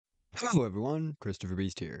Hello everyone, Christopher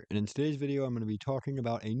Beast here, and in today's video I'm going to be talking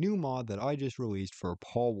about a new mod that I just released for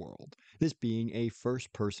Palworld, this being a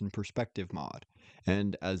first-person perspective mod.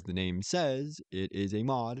 And as the name says, it is a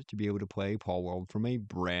mod to be able to play Palworld from a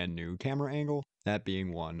brand new camera angle, that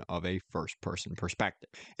being one of a first-person perspective.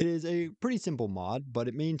 It is a pretty simple mod, but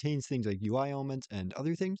it maintains things like UI elements and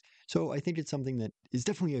other things, so I think it's something that is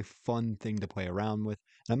definitely a fun thing to play around with.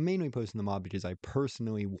 And I'm mainly posting the mod because I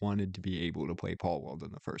personally wanted to be able to play Palworld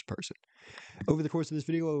in the first person. Over the course of this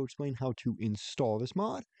video, I will explain how to install this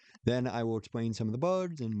mod. Then I will explain some of the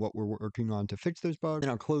bugs and what we're working on to fix those bugs.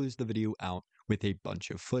 And I'll close the video out with a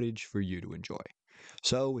bunch of footage for you to enjoy.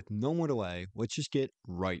 So with no more delay, let's just get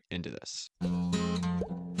right into this.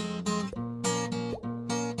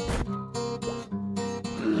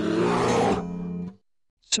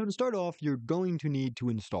 So to start off, you're going to need to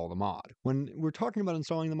install the mod. When we're talking about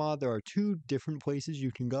installing the mod, there are two different places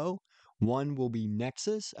you can go. One will be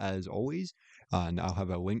Nexus, as always, and I'll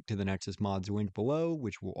have a link to the Nexus mods link below,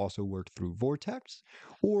 which will also work through Vortex.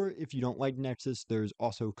 Or if you don't like Nexus, there's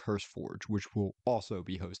also CurseForge, which will also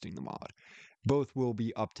be hosting the mod. Both will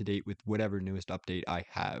be up to date with whatever newest update I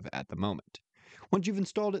have at the moment. Once you've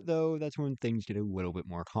installed it, though, that's when things get a little bit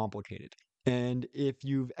more complicated. And if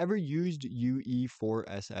you've ever used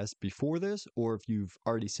UE4SS before this, or if you've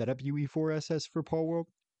already set up UE4SS for Palworld,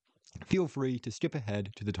 feel free to skip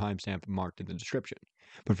ahead to the timestamp marked in the description.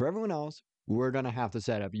 But for everyone else, we're going to have to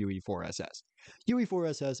set up UE4SS.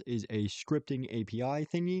 UE4SS is a scripting API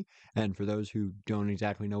thingy, and for those who don't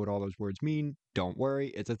exactly know what all those words mean, don't worry,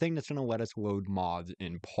 it's a thing that's going to let us load mods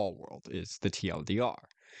in Palworld, is the TLDR.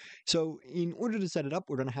 So in order to set it up,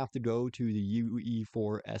 we're going to have to go to the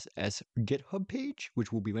UE4SS GitHub page,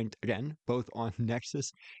 which will be linked again, both on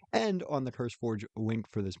Nexus and on the CurseForge link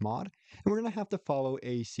for this mod. And we're going to have to follow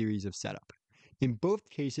a series of setup. In both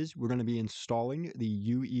cases, we're going to be installing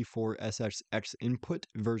the UE4SX input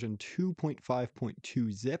version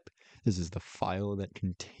 2.5.2 zip. This is the file that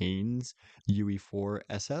contains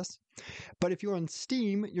UE4SS. But if you're on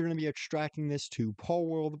Steam, you're going to be extracting this to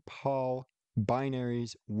Palworld, Pal,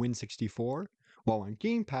 binaries, Win64, while on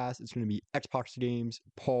Game Pass, it's going to be Xbox games,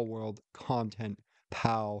 Palworld, content,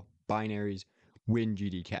 PAL, binaries,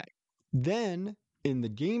 WinGDK. Then, in the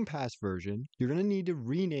Game Pass version, you're going to need to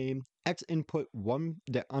rename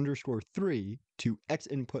xinput1_3 to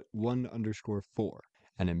xinput1_4.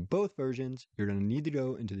 And in both versions, you're going to need to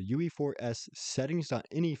go into the UE4S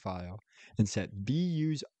settings.ini file and set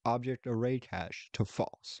VUseObjectArrayCache to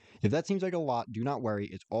false. If that seems like a lot, do not worry.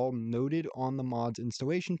 It's all noted on the mod's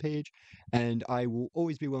installation page, and I will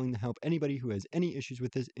always be willing to help anybody who has any issues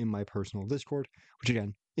with this in my personal Discord, which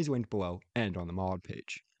again is linked below and on the mod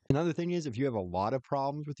page. Another thing is, if you have a lot of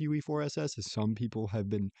problems with UE4SS, as some people have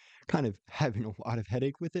been kind of having a lot of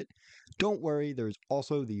headache with it, don't worry, there's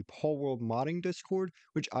also the Palworld modding Discord,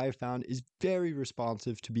 which I've found is very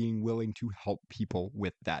responsive to being willing to help people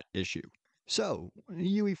with that issue. So,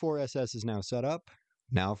 UE4SS is now set up.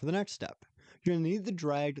 Now for the next step. You're going to need to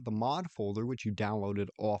drag the mod folder, which you downloaded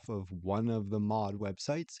off of one of the mod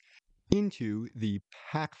websites, into the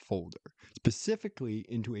pack folder, specifically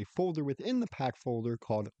into a folder within the pack folder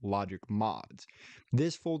called Logic Mods.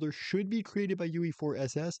 This folder should be created by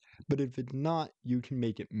UE4SS, but if it's not, you can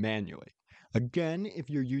make it manually. Again, if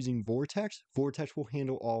you're using Vortex, Vortex will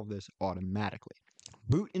handle all of this automatically.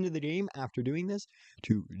 Boot into the game after doing this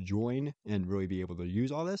to join and really be able to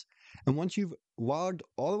use all this. And once you've logged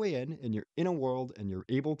all the way in and you're in a world and you're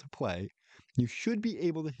able to play, you should be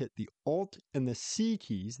able to hit the Alt and the C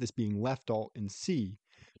keys, this being left Alt and C,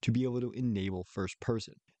 to be able to enable first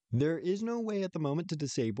person. There is no way at the moment to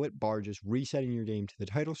disable it, bar just resetting your game to the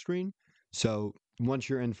title screen. So once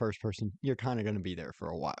you're in first person, you're kind of going to be there for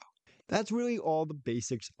a while. That's really all the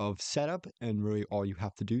basics of setup and really all you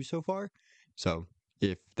have to do so far. So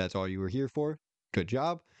if that's all you were here for, good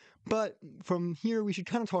job. But from here, we should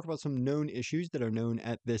kind of talk about some known issues that are known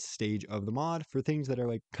at this stage of the mod for things that are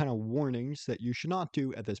like kind of warnings that you should not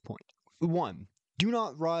do at this point. 1. Do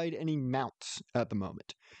not ride any mounts at the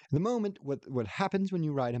moment. At the moment, what happens when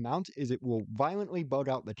you ride a mount is it will violently bug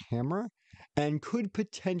out the camera and could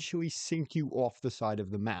potentially sink you off the side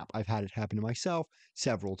of the map. I've had it happen to myself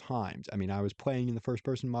several times. I mean, I was playing in the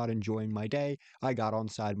first-person mod, enjoying my day. I got on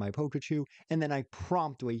side my Pikachu, and then I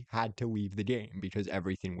promptly had to leave the game because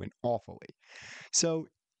everything went awfully. So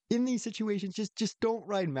in these situations, just don't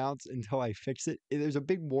ride mounts until I fix it. There's a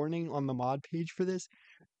big warning on the mod page for this.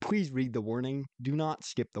 Please read the warning. Do not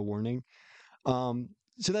skip the warning. So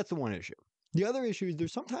that's the one issue. The other issue is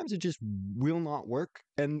there's sometimes it just will not work.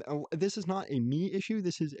 And this is not a me issue.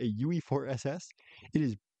 This is a UE4SS. It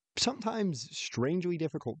is sometimes strangely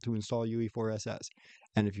difficult to install UE4SS.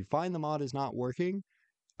 And if you find the mod is not working,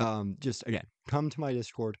 just again, come to my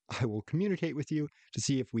Discord. I will communicate with you to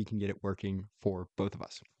see if we can get it working for both of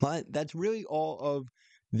us. But that's really all of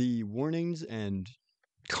the warnings and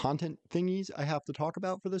content thingies I have to talk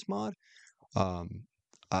about for this mod.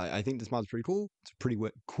 I think this mod's pretty cool. It's a pretty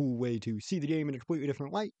cool way to see the game in a completely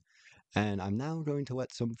different light. And I'm now going to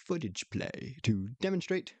let some footage play to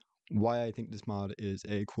demonstrate why I think this mod is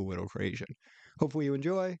a cool little creation. Hopefully you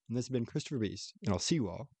enjoy, and this has been Christopher Beast, and I'll see you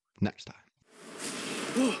all next time.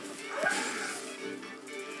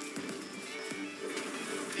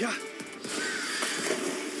 Yeah.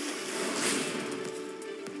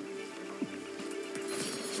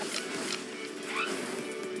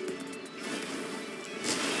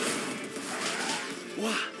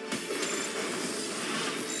 Wow.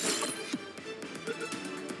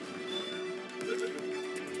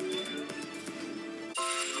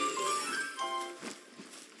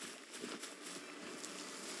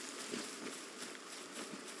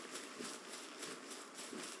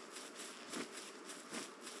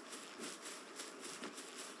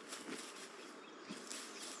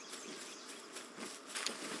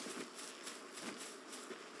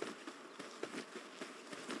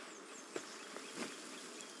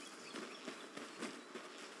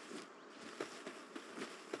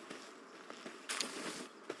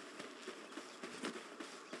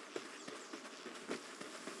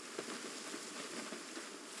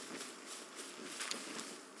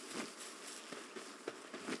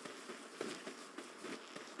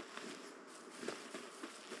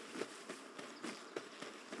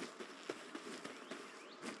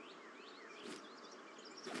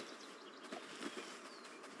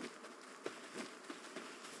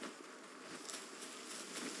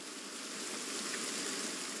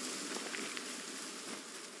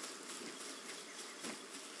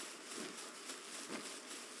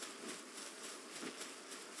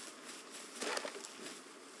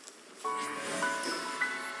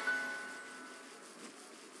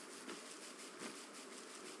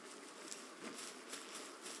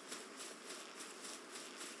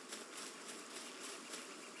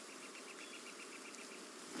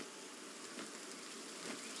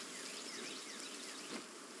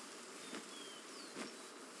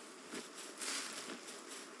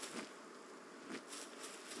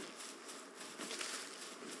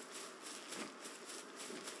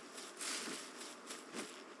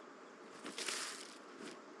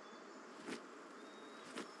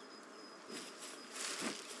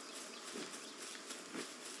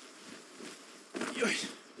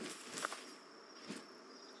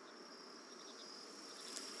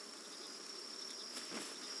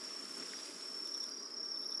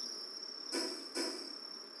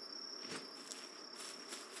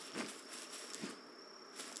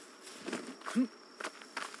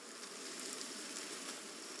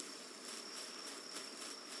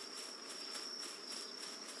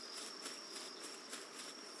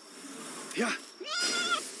 Yeah.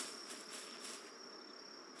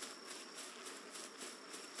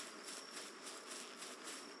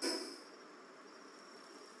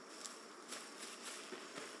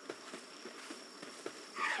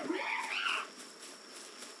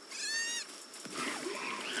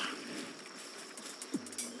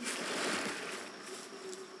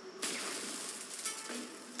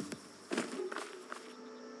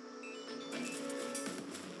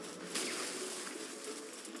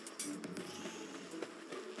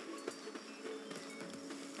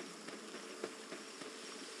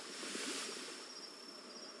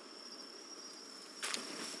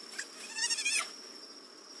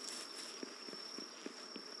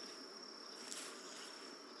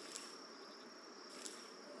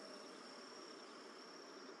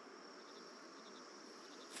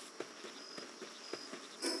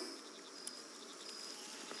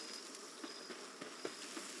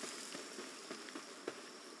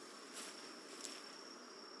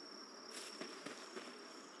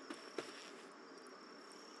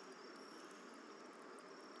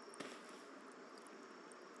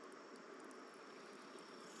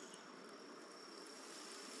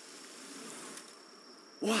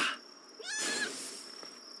 Wow.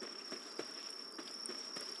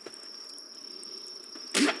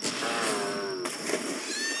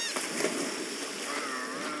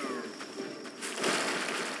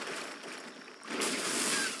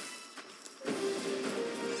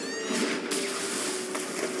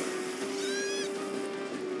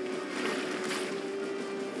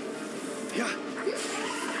 Yeah.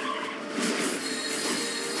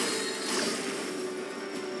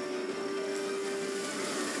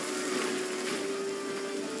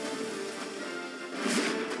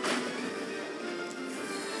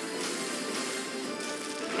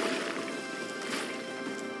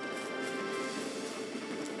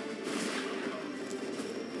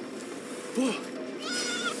 Whoa.